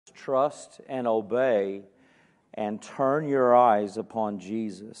trust and obey and turn your eyes upon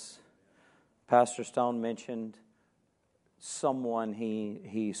Jesus. Pastor Stone mentioned someone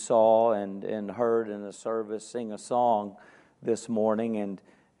he saw and heard in the service sing a song this morning,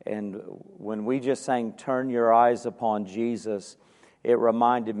 and when we just sang "Turn Your Eyes Upon Jesus," it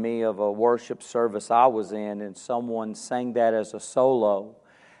reminded me of a worship service I was in, and someone sang that as a solo.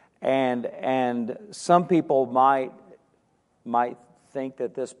 And some people might think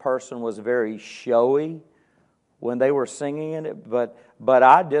that this person was very showy when they were singing it, but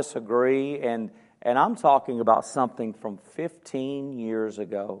I disagree, and I'm talking about something from 15 years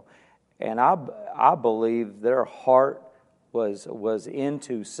ago, and I believe their heart was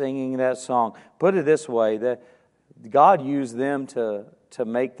into singing that song. Put it this way, that God used them to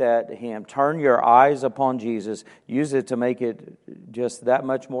make that hymn. Turn your eyes upon Jesus. Use it to make it just that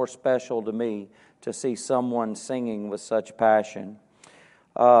much more special to me to see someone singing with such passion.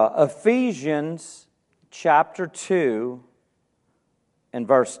 Ephesians chapter 2 and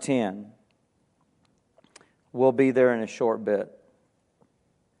verse 10. We'll be there in a short bit.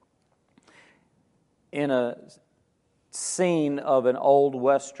 In a scene of an old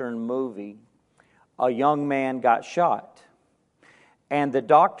Western movie, a young man got shot. And the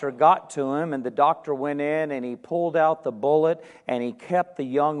doctor got to him, and the doctor went in and he pulled out the bullet and he kept the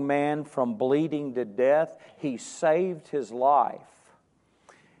young man from bleeding to death. He saved his life.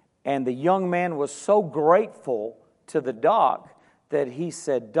 And the young man was so grateful to the doc that he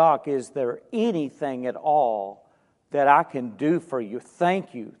said, "Doc, is there anything at all that I can do for you?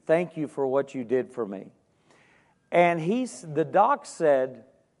 Thank you. Thank you for what you did for me." And the doc said,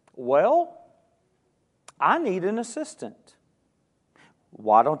 "Well, I need an assistant.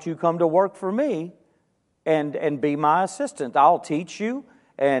 Why don't you come to work for me and be my assistant? I'll teach you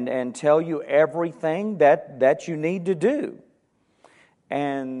and tell you everything that you need to do."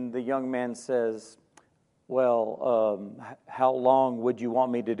 And the young man says, "Well, how long would you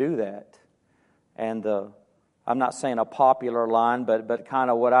want me to do that?" And I'm not saying a popular line, but kind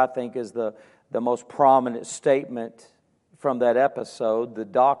of what I think is the most prominent statement from that episode. The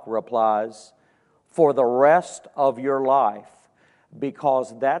doc replies, "For the rest of your life,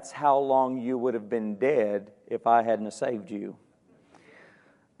 because that's how long you would have been dead if I hadn't saved you."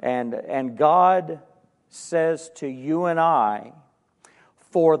 And God says to you and I,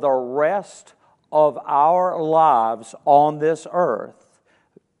 for the rest of our lives on this earth,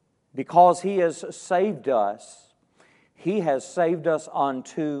 because He has saved us, He has saved us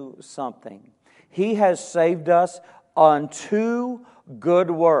unto something. He has saved us unto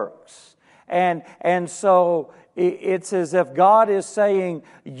good works. And so it's as if God is saying,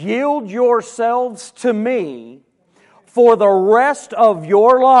 yield yourselves to me for the rest of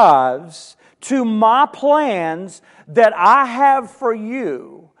your lives to my plans that I have for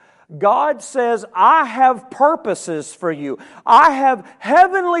you. God says, I have purposes for you. I have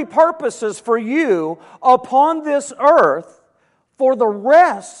heavenly purposes for you upon this earth for the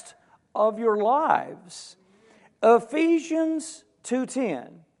rest of your lives. Ephesians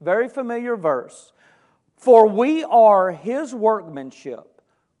 2:10, very familiar verse. For we are His workmanship,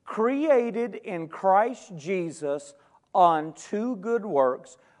 created in Christ Jesus unto good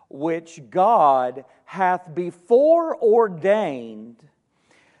works, which God hath before ordained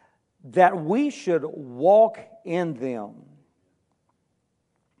that we should walk in them.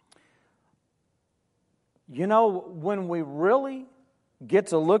 You know, when we really get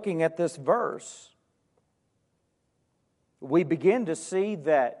to looking at this verse, we begin to see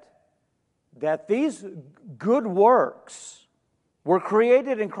that these good works were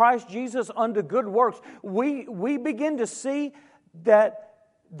created in Christ Jesus unto good works. We begin to see that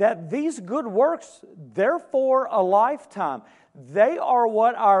these good works, they're for a lifetime. They are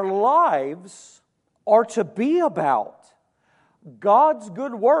what our lives are to be about. God's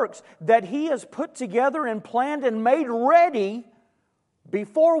good works that He has put together and planned and made ready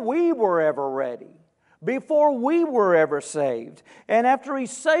before we were ever ready, before we were ever saved. And after He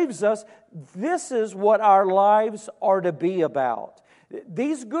saves us, this is what our lives are to be about.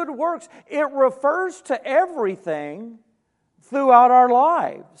 These good works, it refers to everything throughout our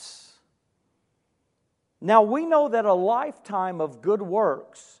lives. Now, we know that a lifetime of good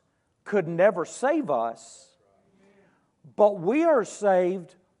works could never save us, but we are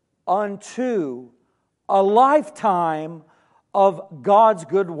saved unto a lifetime of God's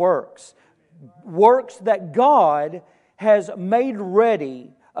good works. Works that God has made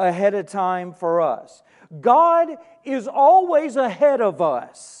ready ahead of time for us. God is always ahead of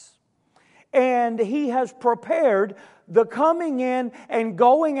us, and He has prepared the coming in and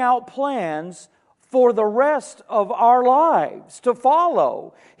going out plans for the rest of our lives to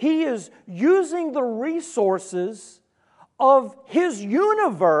follow. He is using the resources of His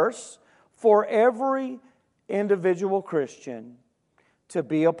universe for every individual Christian to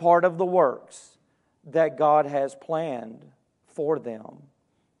be a part of the works that God has planned for them.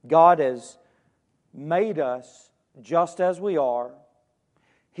 God has made us just as we are.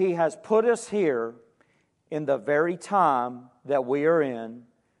 He has put us here in the very time that we are in.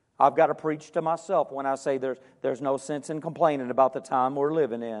 I've got to preach to myself when I say there's no sense in complaining about the time we're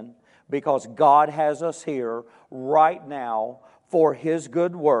living in, because God has us here right now for His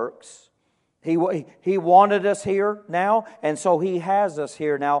good works. He wanted us here now, and so He has us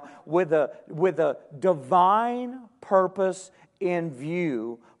here now with a divine purpose in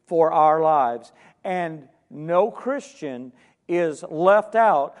view for our lives. And no Christian is left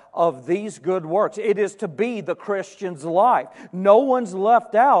out of these good works. It is to be the Christian's life. No one's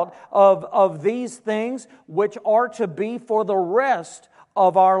left out of these things which are to be for the rest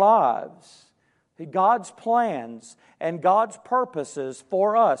of our lives. God's plans and God's purposes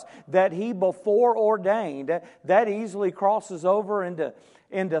for us that He before ordained, that easily crosses over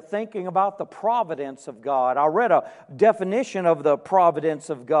into thinking about the providence of God. I read a definition of the providence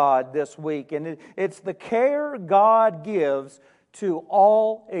of God this week, and it's the care God gives to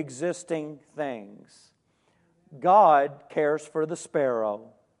all existing things. God cares for the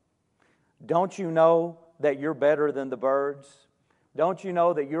sparrow. Don't you know that you're better than the birds? Don't you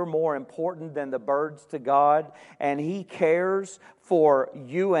know that you're more important than the birds to God? And He cares for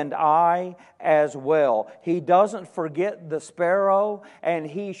you and I as well. He doesn't forget the sparrow, and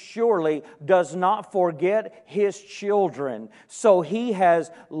He surely does not forget His children. So He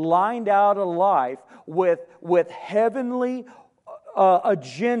has lined out a life with heavenly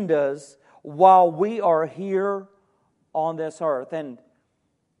agendas while we are here on this earth.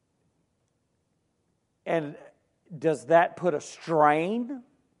 And does that put a strain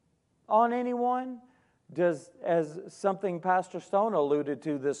on anyone? As something Pastor Stone alluded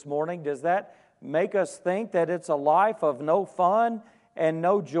to this morning, does that make us think that it's a life of no fun and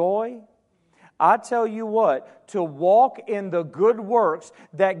no joy? I tell you what, to walk in the good works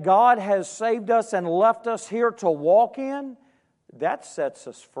that God has saved us and left us here to walk in, that sets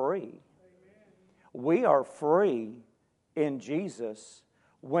us free. We are free in Jesus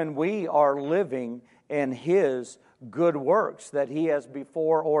when we are living in His good works that He has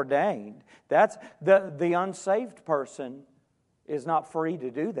before ordained. That's the unsaved person is not free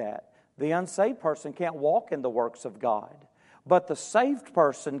to do that. The unsaved person can't walk in the works of God. But the saved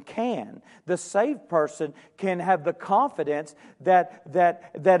person can. The saved person can have the confidence that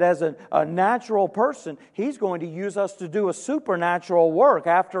as a natural person, He's going to use us to do a supernatural work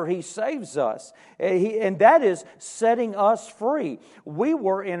after He saves us. And that is setting us free. We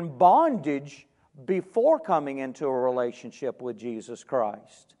were in bondage before coming into a relationship with Jesus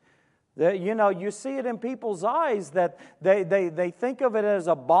Christ. You see it in people's eyes that they think of it as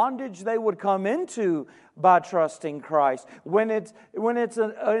a bondage they would come into by trusting Christ. When it's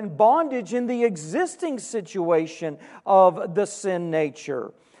in bondage in the existing situation of the sin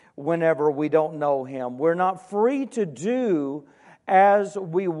nature, whenever we don't know Him. We're not free to do as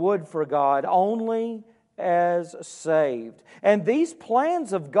we would for God, only as saved. And these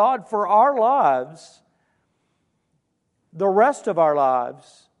plans of God for our lives, the rest of our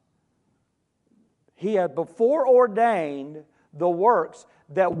lives, He had before ordained the works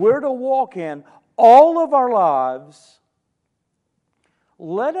that we're to walk in all of our lives.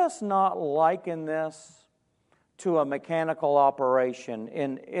 Let us not liken this to a mechanical operation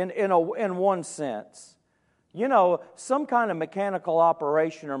in one sense. Some kind of mechanical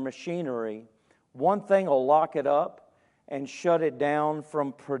operation or machinery, one thing will lock it up and shut it down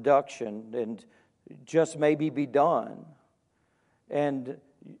from production and just maybe be done. And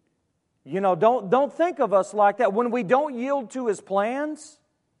don't think of us like that. When we don't yield to His plans,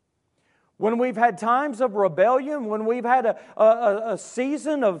 when we've had times of rebellion, when we've had a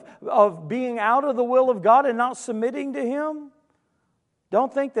season of being out of the will of God and not submitting to Him,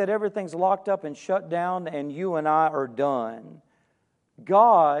 don't think that everything's locked up and shut down and you and I are done.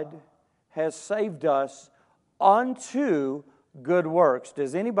 God has saved us unto good works.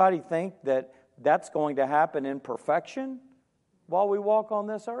 Does anybody think that that's going to happen in perfection while we walk on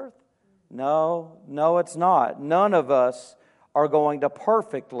this earth? No, it's not. None of us are going to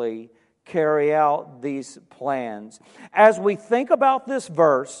perfectly carry out these plans. As we think about this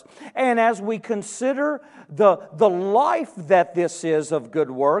verse, and as we consider the life that this is of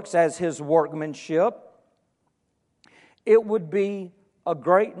good works as His workmanship, it would be a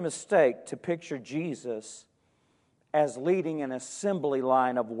great mistake to picture Jesus as leading an assembly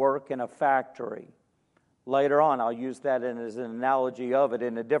line of work in a factory. Later on, I'll use that as an analogy of it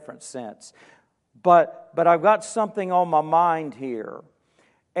in a different sense. But I've got something on my mind here,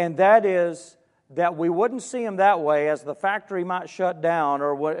 and that is that we wouldn't see Him that way, as the factory might shut down,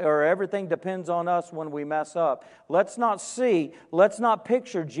 or everything depends on us when we mess up. Let's not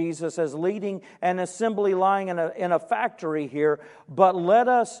picture Jesus as leading an assembly line in a factory here, but let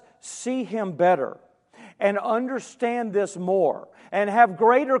us see Him better and understand this more and have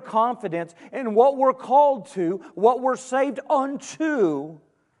greater confidence in what we're called to, what we're saved unto,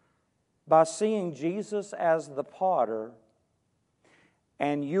 by seeing Jesus as the potter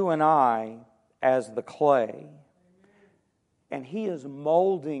and you and I as the clay. And He is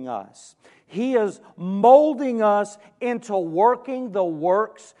molding us. He is molding us into working the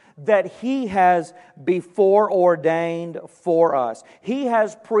works that He has before ordained for us. He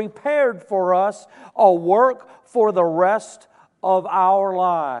has prepared for us a work for the rest of our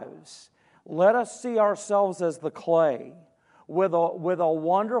lives. Let us see ourselves as the clay, with a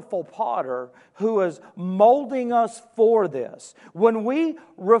wonderful potter who is molding us for this. When we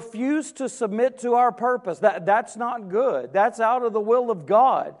refuse to submit to our purpose, that's not good. That's out of the will of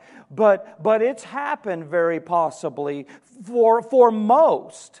God. But it's happened very possibly for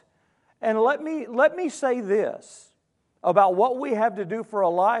most. And let me say this about what we have to do for a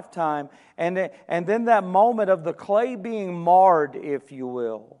lifetime, and then that moment of the clay being marred, if you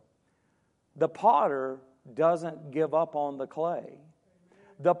will. The potter doesn't give up on the clay.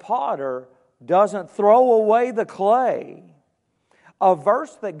 The potter doesn't throw away the clay. A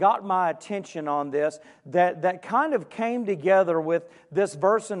verse that got my attention on this, that kind of came together with this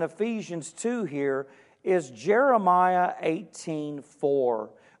verse in Ephesians 2 here, is Jeremiah 18:4,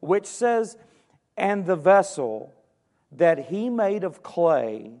 which says, "And the vessel that He made of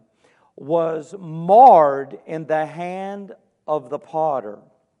clay was marred in the hand of the potter."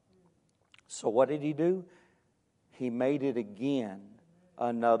 So what did He do? He made it again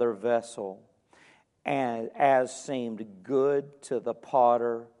another vessel, and as seemed good to the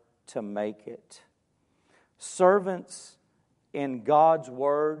potter to make it. Servants in God's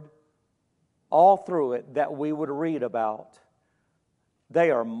Word, all through it that we would read about,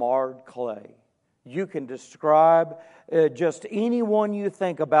 they are marred clay. You can describe just anyone you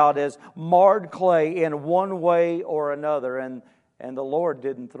think about as marred clay in one way or another, and the Lord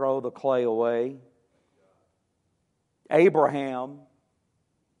didn't throw the clay away. Abraham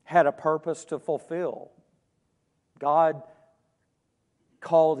had a purpose to fulfill. God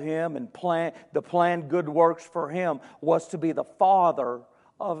called him and the planned good works for him was to be the father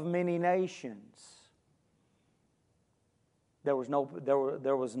of many nations. There was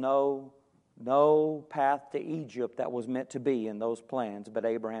no path to Egypt that was meant to be in those plans, but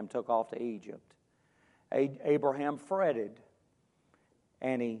Abraham took off to Egypt. Abraham fretted,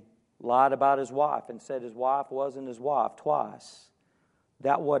 and he lied about his wife and said his wife wasn't his wife twice.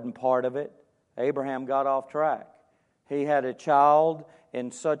 That wasn't part of it. Abraham got off track. He had a child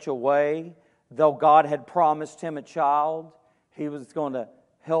in such a way, though God had promised him a child, he was going to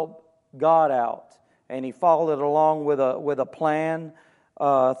help God out. And he followed along with a plan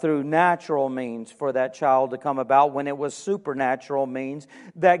through natural means for that child to come about, when it was supernatural means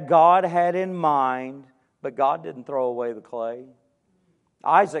that God had in mind. But God didn't throw away the clay.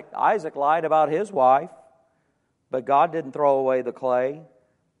 Isaac lied about his wife, but God didn't throw away the clay.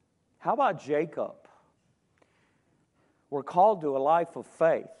 How about Jacob? We're called to a life of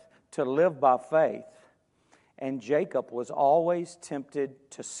faith, to live by faith. And Jacob was always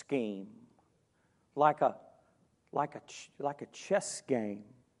tempted to scheme, like a chess game,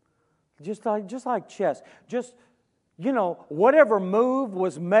 just like chess. Whatever move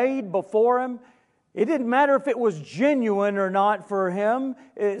was made before him, it didn't matter if it was genuine or not for him.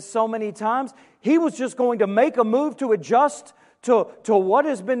 So many times he was just going to make a move to adjust to what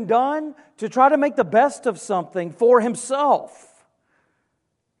has been done, to try to make the best of something for himself.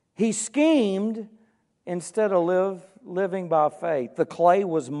 He schemed instead of living by faith. The clay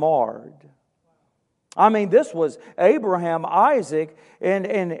was marred. I mean, this was Abraham, Isaac,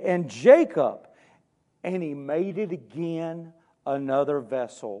 and Jacob. And he made it again another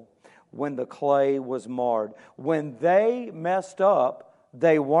vessel when the clay was marred. When they messed up,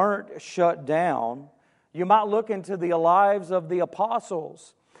 they weren't shut down. You might look into the lives of the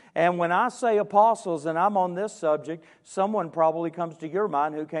apostles. And when I say apostles, and I'm on this subject, someone probably comes to your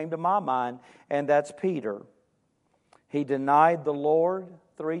mind who came to my mind, and that's Peter. He denied the Lord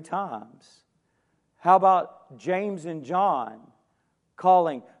 3 times. How about James and John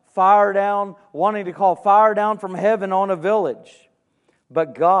wanting to call fire down from heaven on a village?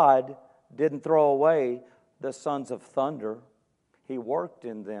 But God didn't throw away the sons of thunder. He worked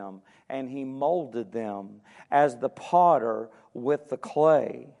in them, and He molded them as the potter with the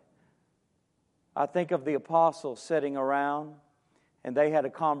clay. I think of the apostles sitting around, and they had a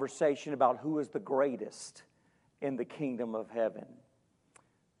conversation about who is the greatest in the kingdom of heaven.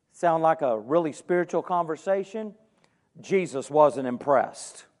 Sound like a really spiritual conversation? Jesus wasn't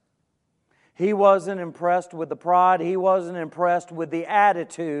impressed. He wasn't impressed with the pride. He wasn't impressed with the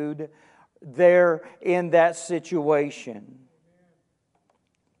attitude there in that situation.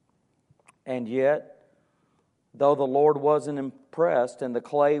 And yet, though the Lord wasn't impressed and the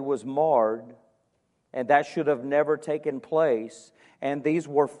clay was marred, and that should have never taken place, and these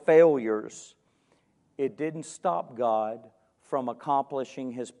were failures, it didn't stop God from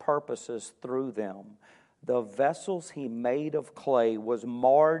accomplishing His purposes through them. The vessels He made of clay was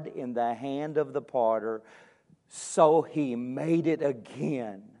marred in the hand of the potter, so He made it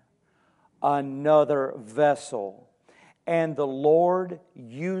again, another vessel. And the Lord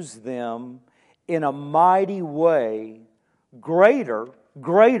used them in a mighty way, greater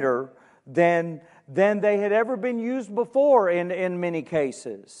than they had ever been used before in many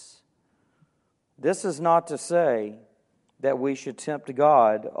cases. This is not to say that we should tempt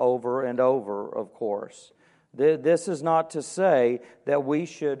God over and over, of course. This is not to say that we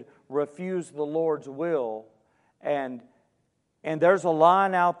should refuse the Lord's will. And there's a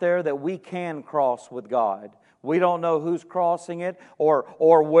line out there that we can cross with God. We don't know who's crossing it or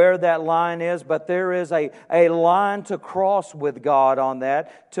where that line is, but there is a line to cross with God on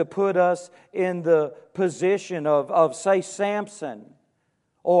that to put us in the position of say, Samson.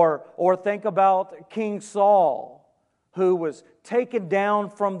 Or think about King Saul, who was taken down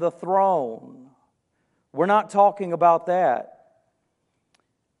from the throne. We're not talking about that.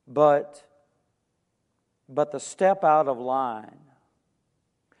 But the step out of line,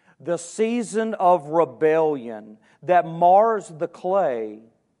 the season of rebellion that mars the clay,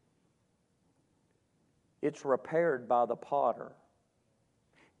 it's repaired by the potter.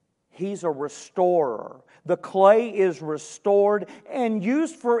 He's a restorer. The clay is restored and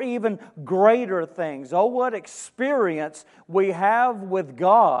used for even greater things. Oh, what experience we have with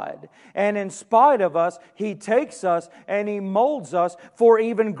God. And in spite of us, He takes us and He molds us for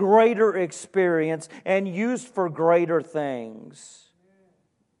even greater experience and used for greater things.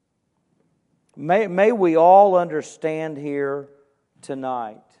 May we all understand here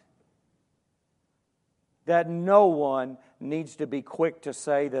tonight that no one needs to be quick to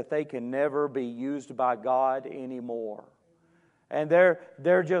say that they can never be used by God anymore. And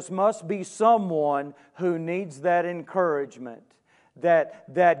there just must be someone who needs that encouragement.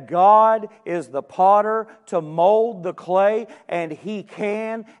 That God is the potter to mold the clay, and He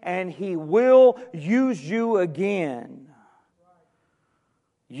can and He will use you again.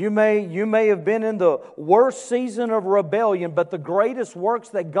 You may have been in the worst season of rebellion, but the greatest works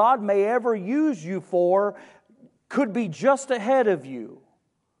that God may ever use you for could be just ahead of you.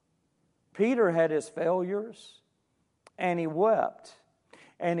 Peter had his failures, and he wept,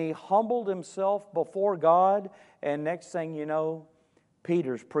 and he humbled himself before God, and next thing you know,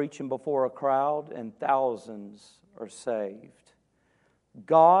 Peter's preaching before a crowd, and thousands are saved.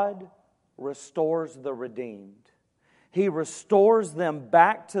 God restores the redeemed. He restores them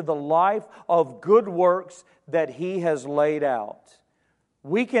back to the life of good works that He has laid out.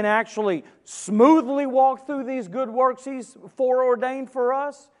 We can actually smoothly walk through these good works He's foreordained for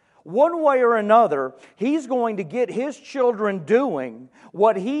us. One way or another, He's going to get His children doing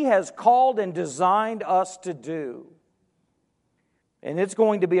what He has called and designed us to do. And it's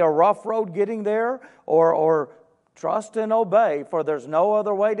going to be a rough road getting there, or trust and obey, for there's no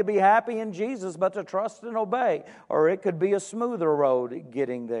other way to be happy in Jesus but to trust and obey. Or it could be a smoother road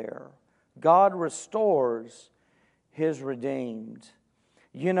getting there. God restores His redeemed.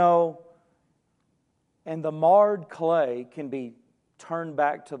 You know, and the marred clay can be turned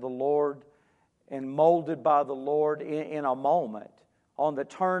back to the Lord and molded by the Lord in a moment. On the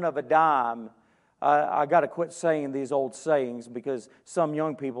turn of a dime. I got to quit saying these old sayings because some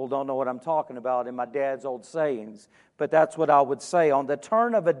young people don't know what I'm talking about in my dad's old sayings. But that's what I would say. On the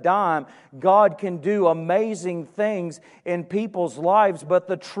turn of a dime, God can do amazing things in people's lives. But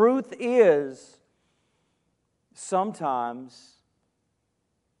the truth is, sometimes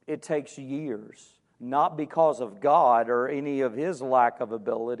it takes years. Not because of God or any of His lack of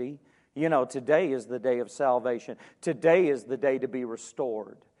ability. You know, today is the day of salvation. Today is the day to be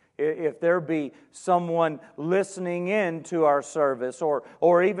restored. If there be someone listening in to our service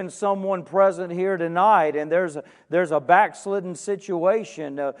or even someone present here tonight and there's a backslidden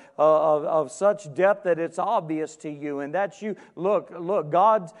situation of such depth that it's obvious to you and that's you. Look,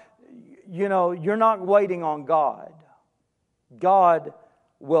 God, you know, you're not waiting on God. God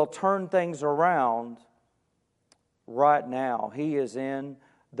will turn things around right now. He is in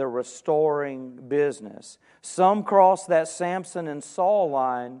the restoring business. Some cross that Samson and Saul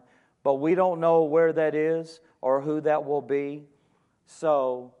line, but we don't know where that is or who that will be.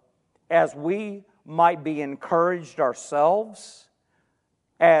 So, as we might be encouraged ourselves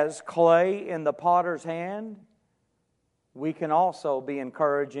as clay in the potter's hand, we can also be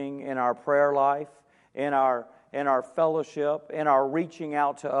encouraging in our prayer life, in our fellowship, in our reaching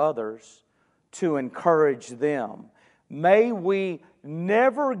out to others to encourage them. May we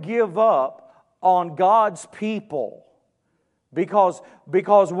never give up on God's people because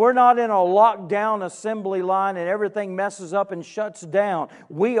we're not in a lockdown assembly line and everything messes up and shuts down.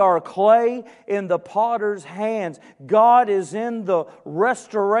 We are clay in the potter's hands. God is in the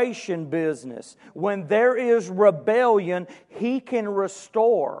restoration business. When there is rebellion, He can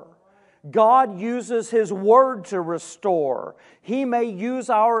restore. God uses His Word to restore. He may use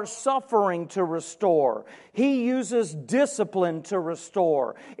our suffering to restore. He uses discipline to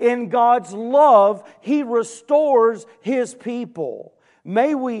restore. In God's love, He restores His people.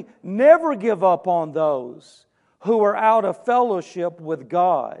 May we never give up on those who are out of fellowship with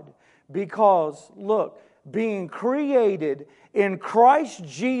God. Because, look, being created in Christ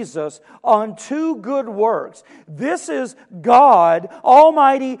Jesus unto good works. This is God,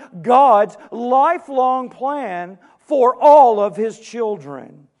 Almighty God's lifelong plan for all of His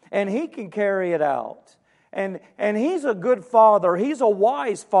children. And He can carry it out. And He's a good Father. He's a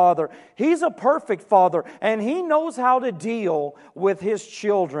wise Father. He's a perfect Father. And He knows how to deal with His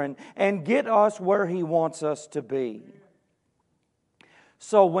children and get us where He wants us to be.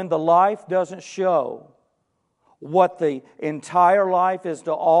 So when the life doesn't show what the entire life is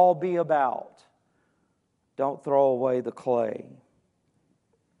to all be about, don't throw away the clay.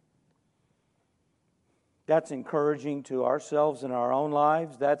 That's encouraging to ourselves in our own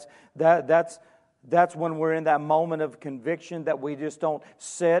lives. That's when we're in that moment of conviction that we just don't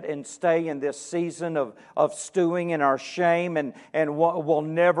sit and stay in this season of stewing in our shame and we'll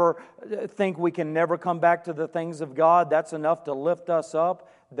never think we can never come back to the things of God. That's enough to lift us up.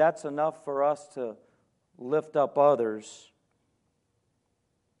 That's enough for us to lift up others,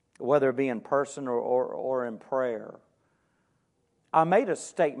 whether it be in person or in prayer. I made a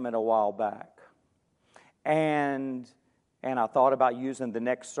statement a while back, and I thought about using the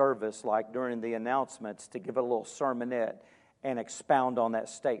next service, like during the announcements, to give a little sermonette and expound on that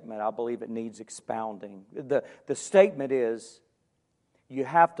statement. I believe it needs expounding. The statement is, you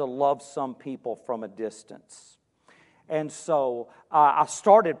have to love some people from a distance. And so I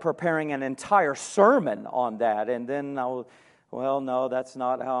started preparing an entire sermon on that. And then I was, well, no, that's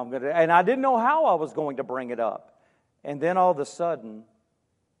not how I'm going to. And I didn't know how I was going to bring it up. And then all of a sudden,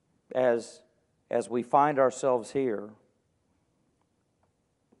 as we find ourselves here,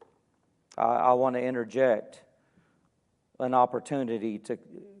 I want to interject an opportunity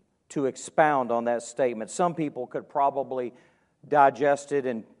to expound on that statement. Some people could probably digest it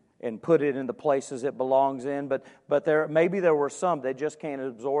and put it in the places it belongs in, but maybe there were some that just can't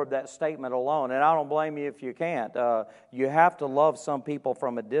absorb that statement alone, and I don't blame you if you can't. You have to love some people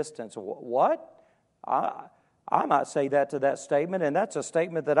from a distance. What? I might say that to that statement, and that's a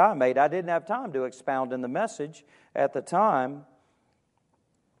statement that I made. I didn't have time to expound in the message at the time,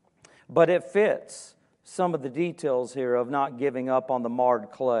 but it fits some of the details here of not giving up on the marred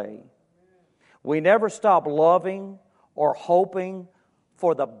clay. We never stop loving or hoping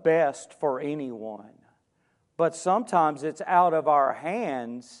for the best for anyone. But sometimes it's out of our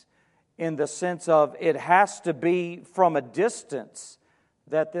hands in the sense of it has to be from a distance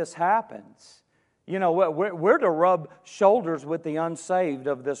that this happens. You know, we're to rub shoulders with the unsaved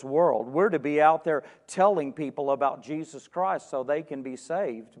of this world. We're to be out there telling people about Jesus Christ so they can be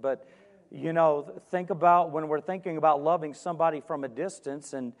saved. But, you know, think about when we're thinking about loving somebody from a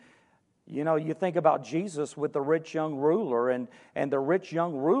distance, and you know, you think about Jesus with the rich young ruler, and the rich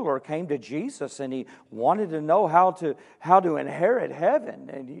young ruler came to Jesus and he wanted to know how to inherit heaven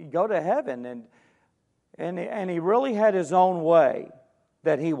and go to heaven, and he really had his own way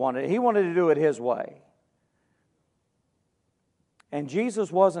that he wanted. He wanted to do it his way. And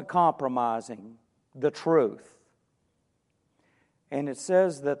Jesus wasn't compromising the truth. And it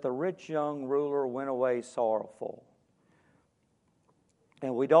says that the rich young ruler went away sorrowful.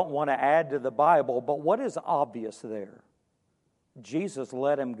 And we don't want to add to the Bible, but what is obvious there? Jesus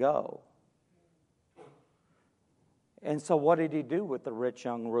let him go. And so what did he do with the rich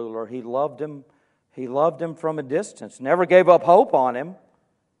young ruler? He loved him. He loved him from a distance. Never gave up hope on him.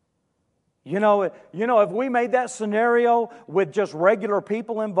 If we made that scenario with just regular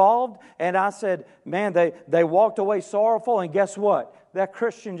people involved, and I said, man, they walked away sorrowful, and guess what? That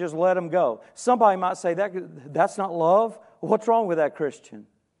Christian just let them go. Somebody might say, that's not love. What's wrong with that Christian?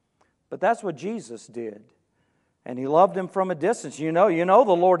 But that's what Jesus did. And He loved him from a distance. The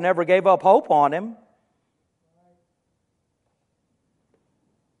Lord never gave up hope on him.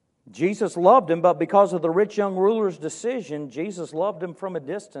 Jesus loved him, but because of the rich young ruler's decision, Jesus loved him from a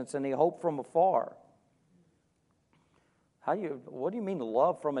distance and He hoped from afar. What do you mean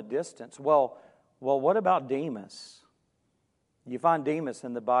love from a distance? Well, what about Demas? You find Demas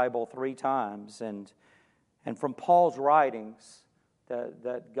in the Bible 3 times, and from Paul's writings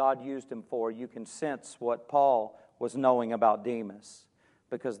that God used him for, you can sense what Paul was knowing about Demas.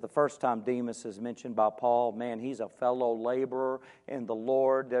 Because the first time Demas is mentioned by Paul, man, he's a fellow laborer in the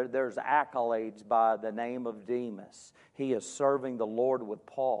Lord. There's accolades by the name of Demas. He is serving the Lord with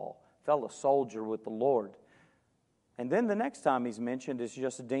Paul, fellow soldier with the Lord. And then the next time he's mentioned is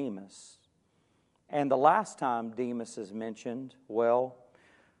just Demas. And the last time Demas is mentioned,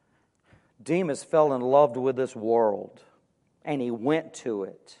 Demas fell in love with this world, and he went to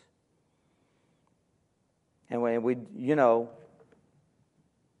it. And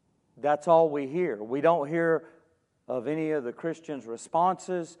that's all we hear. We don't hear of any of the Christians'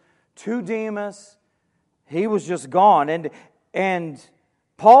 responses to Demas. He was just gone. And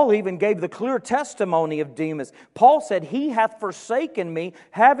Paul even gave the clear testimony of Demas. Paul said, "He hath forsaken me,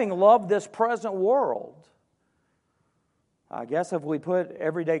 having loved this present world." I guess if we put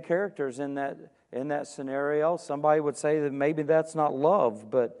everyday characters in that scenario, somebody would say that maybe that's not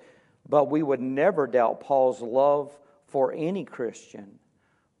love, but we would never doubt Paul's love for any Christian.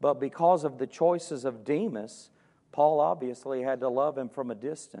 But because of the choices of Demas, Paul obviously had to love him from a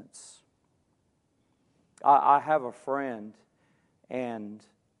distance. I have a friend, and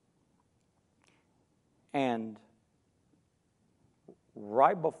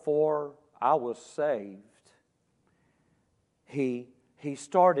right before I was saved, he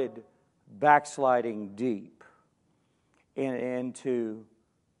started backsliding deep into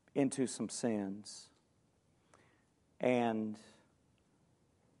some sins. And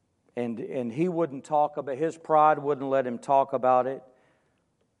he wouldn't talk about it. His pride wouldn't let him talk about it.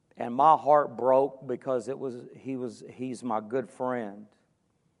 And my heart broke because he's my good friend.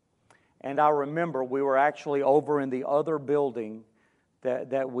 And I remember we were actually over in the other building that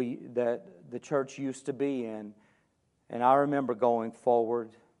the church used to be in. And I remember going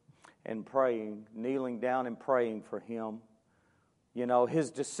forward and praying, kneeling down and praying for him.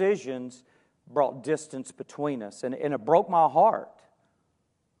 His decisions brought distance between us. And it broke my heart.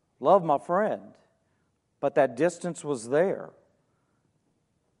 Love my friend, but that distance was there.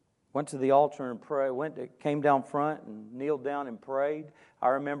 Went to the altar and prayed. Came down front and kneeled down and prayed. I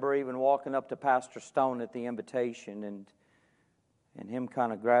remember even walking up to Pastor Stone at the invitation and him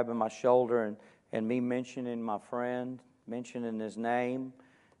kind of grabbing my shoulder and me mentioning my friend, mentioning his name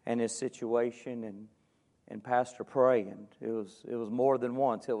and his situation, and Pastor praying. It was more than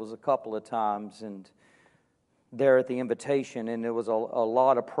once. It was a couple of times, and there at the invitation, and there was a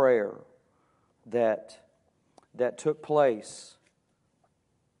lot of prayer that took place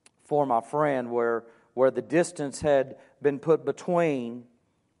for my friend, where the distance had been put between.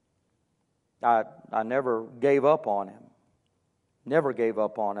 I never gave up on him. Never gave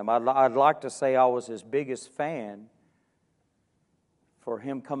up on him. I'd like to say I was his biggest fan for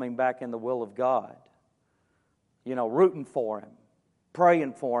him coming back in the will of God. Rooting for him,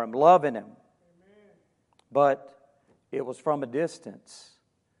 praying for him, loving him. But it was from a distance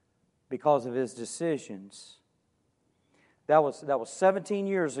because of his decisions. That was 17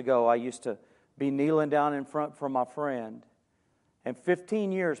 years ago. I used to be kneeling down in front for my friend. And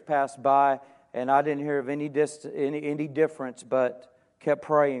 15 years passed by, and I didn't hear of any difference, but kept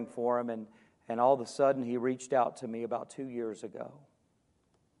praying for him. And all of a sudden, he reached out to me about 2 years ago.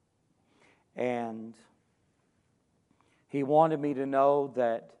 And he wanted me to know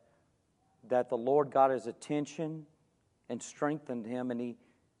that the Lord got his attention and strengthened him, and he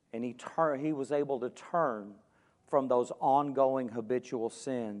was able to turn from those ongoing habitual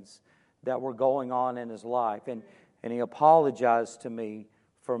sins that were going on in his life. And he apologized to me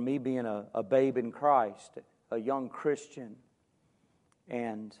for me being a babe in Christ, a young Christian,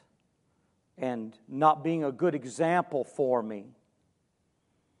 and not being a good example for me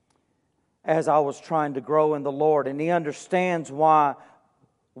as I was trying to grow in the Lord. And he understands what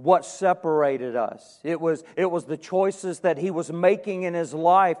separated us. It was the choices that he was making in his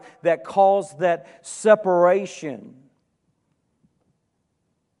life that caused that separation.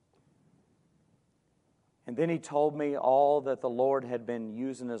 And then he told me all that the Lord had been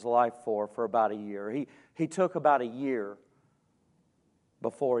using his life for about a year. He took about a year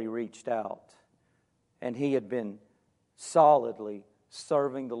before he reached out. And he had been solidly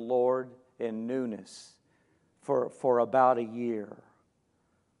serving the Lord in newness for about a year.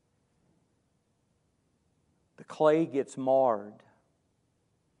 The clay gets marred.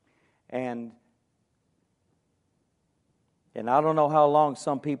 And I don't know how long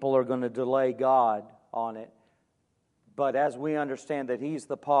some people are going to delay God on it. But as we understand that He's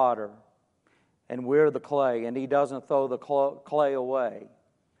the potter and we're the clay, and He doesn't throw the clay away.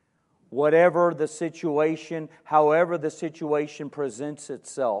 Whatever the situation, however the situation presents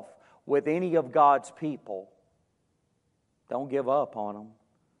itself with any of God's people, don't give up on them.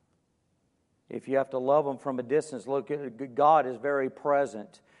 If you have to love them from a distance, look, God is very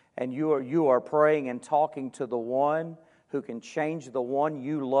present. And you are praying and talking to the one who can change the one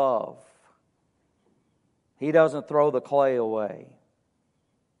you love. He doesn't throw the clay away.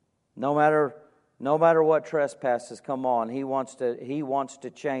 No matter what trespasses come on, He wants to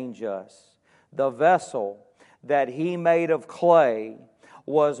change us. The vessel that He made of clay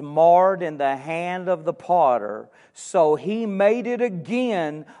was marred in the hand of the potter, so He made it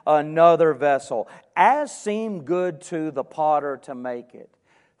again another vessel, as seemed good to the potter to make it.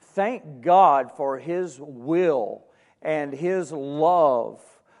 Thank God for His will and His love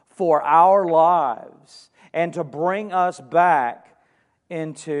for our lives and to bring us back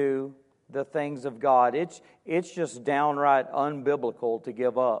into the things of God. It's just downright unbiblical to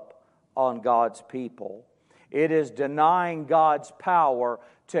give up on God's people. It is denying God's power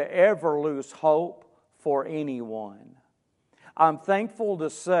to ever lose hope for anyone. I'm thankful to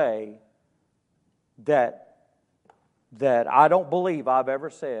say that I don't believe I've ever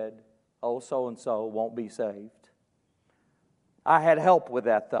said, oh, so-and-so won't be saved. I had help with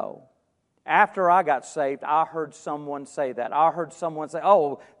that, though. After I got saved, I heard someone say that. I heard someone say,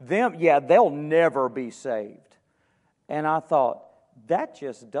 oh, they'll never be saved. And I thought, that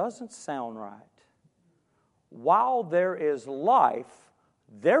just doesn't sound right. While there is life,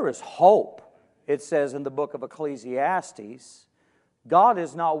 there is hope. It says in the book of Ecclesiastes, God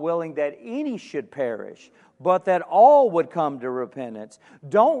is not willing that any should perish, but that all would come to repentance.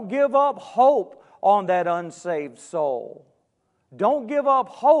 Don't give up hope on that unsaved soul. Don't give up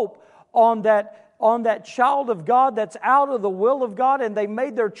hope on that child of God that's out of the will of God, and they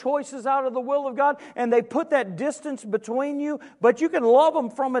made their choices out of the will of God, and they put that distance between you, but you can love them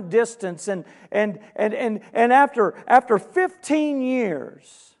from a distance. And after 15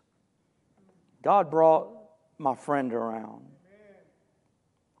 years, God brought my friend around.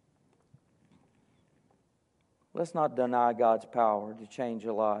 Let's not deny God's power to change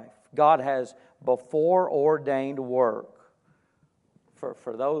a life. God has before ordained work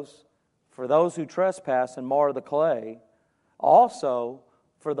for those who trespass and mar the clay, also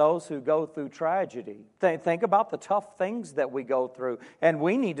for those who go through tragedy. Think about the tough things that we go through, and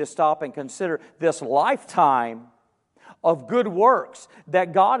we need to stop and consider this lifetime of good works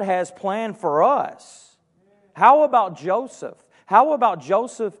that God has planned for us. How about Joseph? How about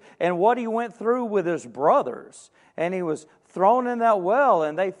Joseph and what he went through with his brothers? And he was thrown in that well,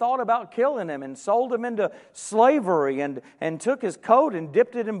 and they thought about killing him and sold him into slavery and took his coat and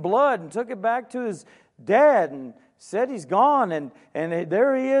dipped it in blood and took it back to his dad and said he's gone. And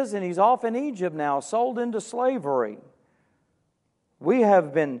there he is, and he's off in Egypt now, sold into slavery. We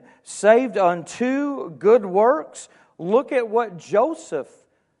have been saved unto good works. Look at what Joseph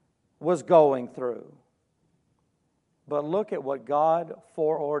was going through. But look at what God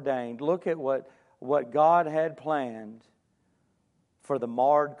foreordained. Look at what God had planned for the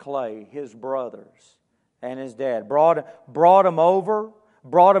marred clay, his brothers and his dad. Brought him over,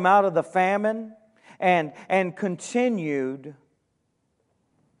 brought him out of the famine, and continued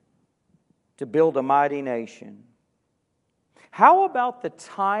to build a mighty nation. How about the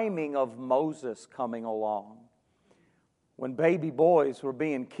timing of Moses coming along? When baby boys were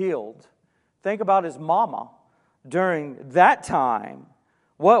being killed, think about his mama during that time.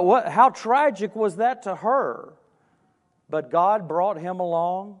 How tragic was that to her? But God brought him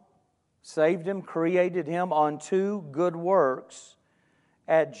along, saved him, created him unto good works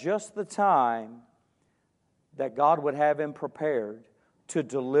at just the time that God would have him prepared to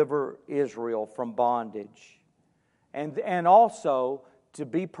deliver Israel from bondage. And also to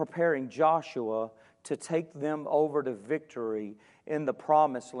be preparing Joshua to take them over to victory in the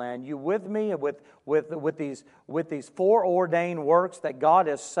promised land. You with me with these foreordained works that God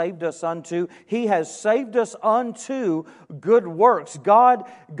has saved us unto? He has saved us unto good works. God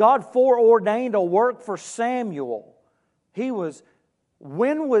foreordained a work for Samuel. He was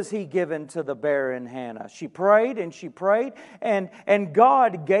When was He given to the barren Hannah? She prayed and she prayed, and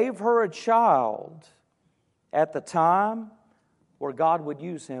God gave her a child at the time where God would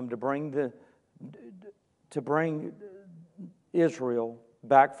use him to bring Israel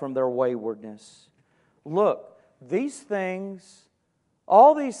back from their waywardness. Look,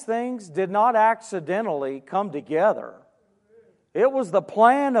 all these things did not accidentally come together. It was the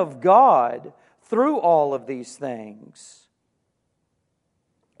plan of God through all of these things.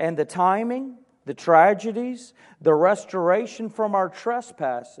 And the timing, the tragedies, the restoration from our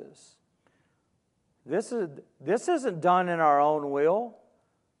trespasses. This isn't done in our own will.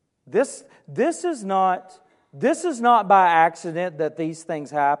 This is not by accident that these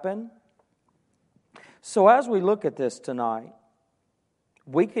things happen. So as we look at this tonight,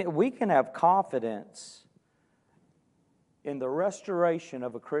 we can have confidence in the restoration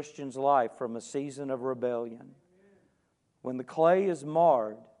of a Christian's life from a season of rebellion. When the clay is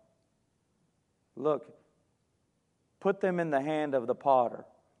marred, look, put them in the hand of the potter.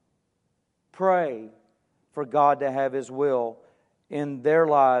 Pray for God to have His will in their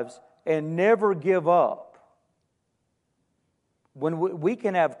lives and never give up. When we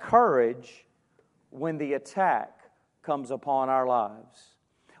can have courage when the attack comes upon our lives.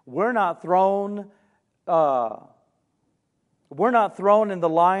 We're not thrown in the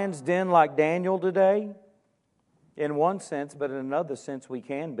lion's den like Daniel today, in one sense, but in another sense we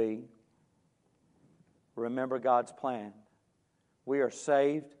can be. Remember God's plan. We are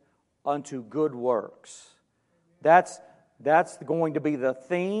saved unto good works. That's going to be the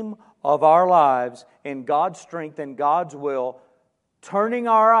theme of our lives in God's strength and God's will, turning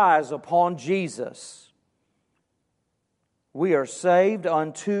our eyes upon Jesus. We are saved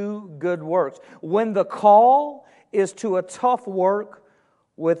unto good works. When the call is to a tough work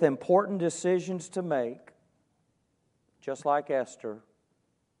with important decisions to make, just like Esther,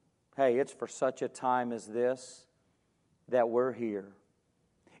 hey, it's for such a time as this that we're here.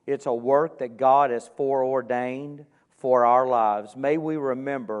 It's a work that God has foreordained for our lives. May we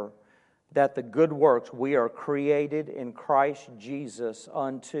remember that the good works we are created in Christ Jesus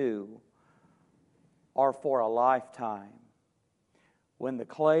unto are for a lifetime. When the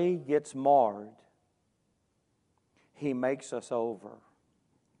clay gets marred, He makes us over.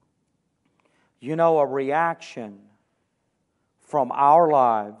 You know, a reaction from our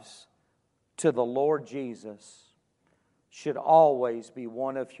lives to the Lord Jesus should always be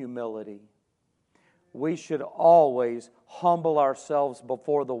one of humility. We should always humble ourselves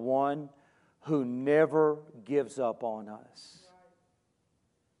before the one who never gives up on us.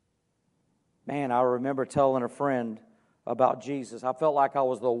 Man, I remember telling a friend about Jesus. I felt like I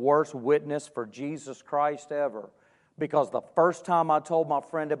was the worst witness for Jesus Christ ever. Because the first time I told my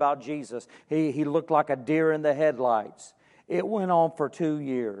friend about Jesus, he looked like a deer in the headlights. It went on for 2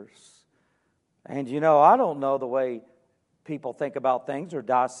 years. And you know, I don't know the way people think about things or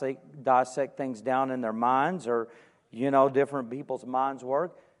dissect things down in their minds, or, you know, different people's minds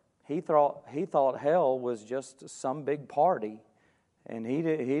work. He thought hell was just some big party. And he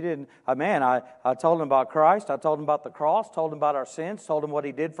didn't. I told him about Christ. I told him about the cross. Told him about our sins. Told him what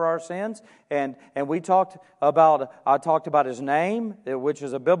He did for our sins. And I talked about His name, which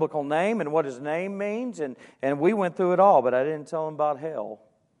is a biblical name, and what His name means. And we went through it all. But I didn't tell him about hell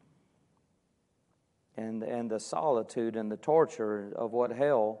and the solitude and the torture of what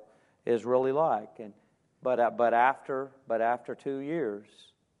hell is really like. But after 2 years,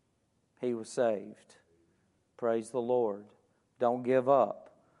 he was saved. Praise the Lord. Don't give up.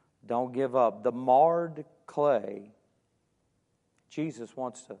 Don't give up. The marred clay, Jesus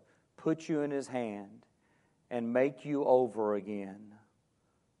wants to put you in His hand and make you over again.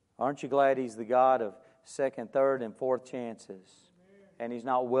 Aren't you glad He's the God of second, third, and fourth chances? And He's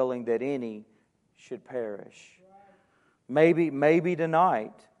not willing that any should perish. Maybe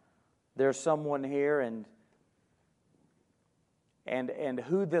tonight there's someone here and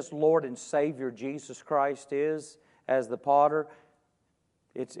who this Lord and Savior Jesus Christ is as the potter,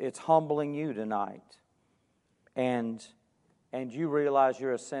 it's humbling you tonight. And you realize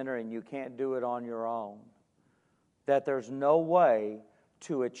you're a sinner and you can't do it on your own. That there's no way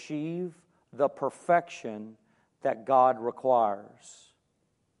to achieve the perfection that God requires.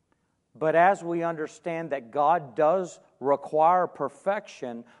 But as we understand that God does require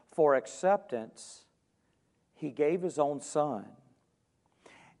perfection for acceptance, He gave His own Son.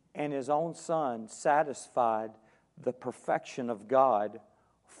 And His own Son satisfied the perfection of God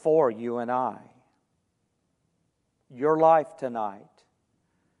for you and I. Your life tonight,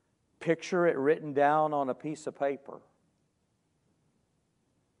 picture it written down on a piece of paper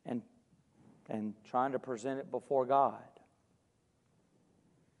and trying to present it before God.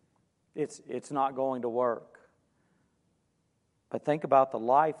 It's not going to work. But think about the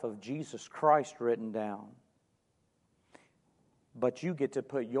life of Jesus Christ written down. But you get to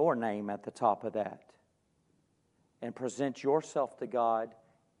put your name at the top of that and present yourself to God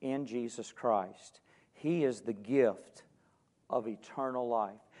in Jesus Christ. He is the gift of eternal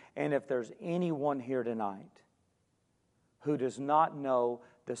life. And if there's anyone here tonight who does not know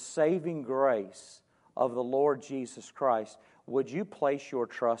the saving grace of the Lord Jesus Christ, would you place your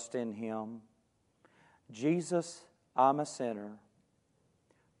trust in Him? Jesus, I'm a sinner.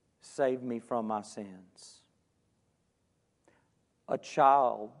 Save me from my sins. A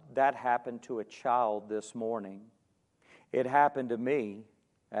child, that happened to a child this morning. It happened to me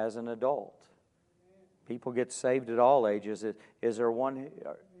as an adult. People get saved at all ages. Is there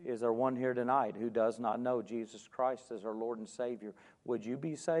one here tonight who does not know Jesus Christ as our Lord and Savior? Would you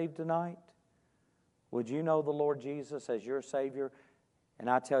be saved tonight? Would you know the Lord Jesus as your Savior? And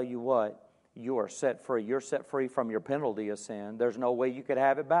I tell you what, you are set free. You're set free from your penalty of sin. There's no way you could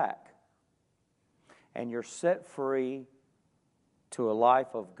have it back. And you're set free to a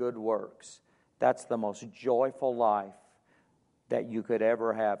life of good works. That's the most joyful life that you could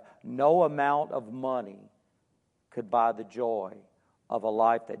ever have. No amount of money could buy the joy of a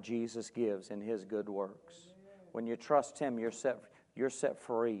life that Jesus gives in His good works. When you trust Him, you're set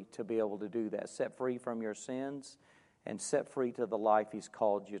free to be able to do that. Set free from your sins and set free to the life He's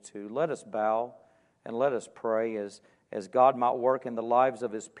called you to. Let us bow and let us pray as God might work in the lives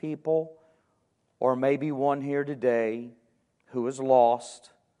of His people, or maybe one here today who is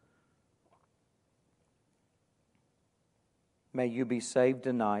lost. May you be saved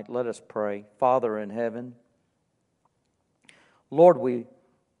tonight. Let us pray. Father in heaven, Lord,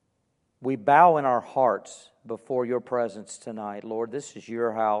 we bow in our hearts before your presence tonight. Lord, this is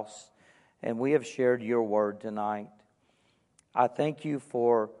your house, and we have shared your word tonight. I thank you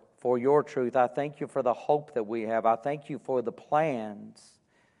for your truth. I thank you for the hope that we have. I thank you for the plans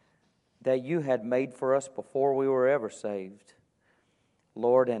that you had made for us before we were ever saved.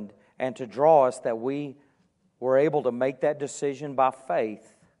 Lord, and to draw us that we were able to make that decision by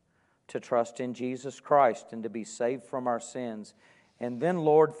faith to trust in Jesus Christ and to be saved from our sins. And then,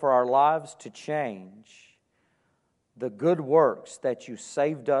 Lord, for our lives to change, the good works that you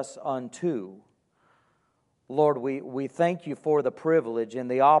saved us unto. Lord, we thank you for the privilege and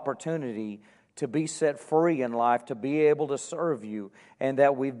the opportunity to be set free in life, to be able to serve you, and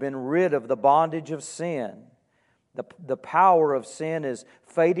that we've been rid of the bondage of sin. The power of sin is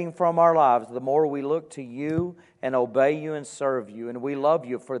fading from our lives the more we look to you and obey you and serve you. And we love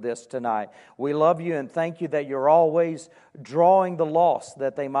you for this tonight. We love you and thank you that you're always drawing the lost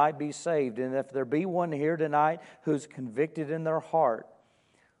that they might be saved. And if there be one here tonight who's convicted in their heart,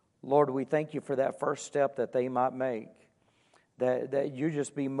 Lord, we thank you for that first step that they might make. That you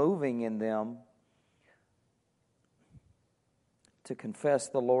just be moving in them to confess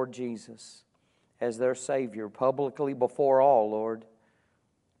the Lord Jesus as their Savior publicly before all, Lord.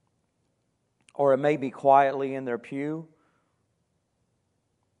 Or it may be quietly in their pew.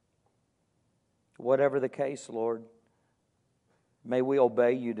 Whatever the case, Lord, may we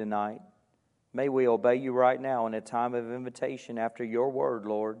obey you tonight. May we obey you right now in a time of invitation after your word,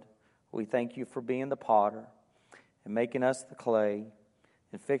 Lord. We thank you for being the potter and making us the clay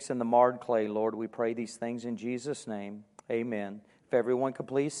and fixing the marred clay, Lord. We pray these things in Jesus' name. Amen. If everyone could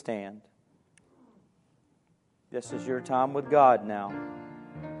please stand. This is your time with God now.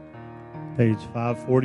 Page 540.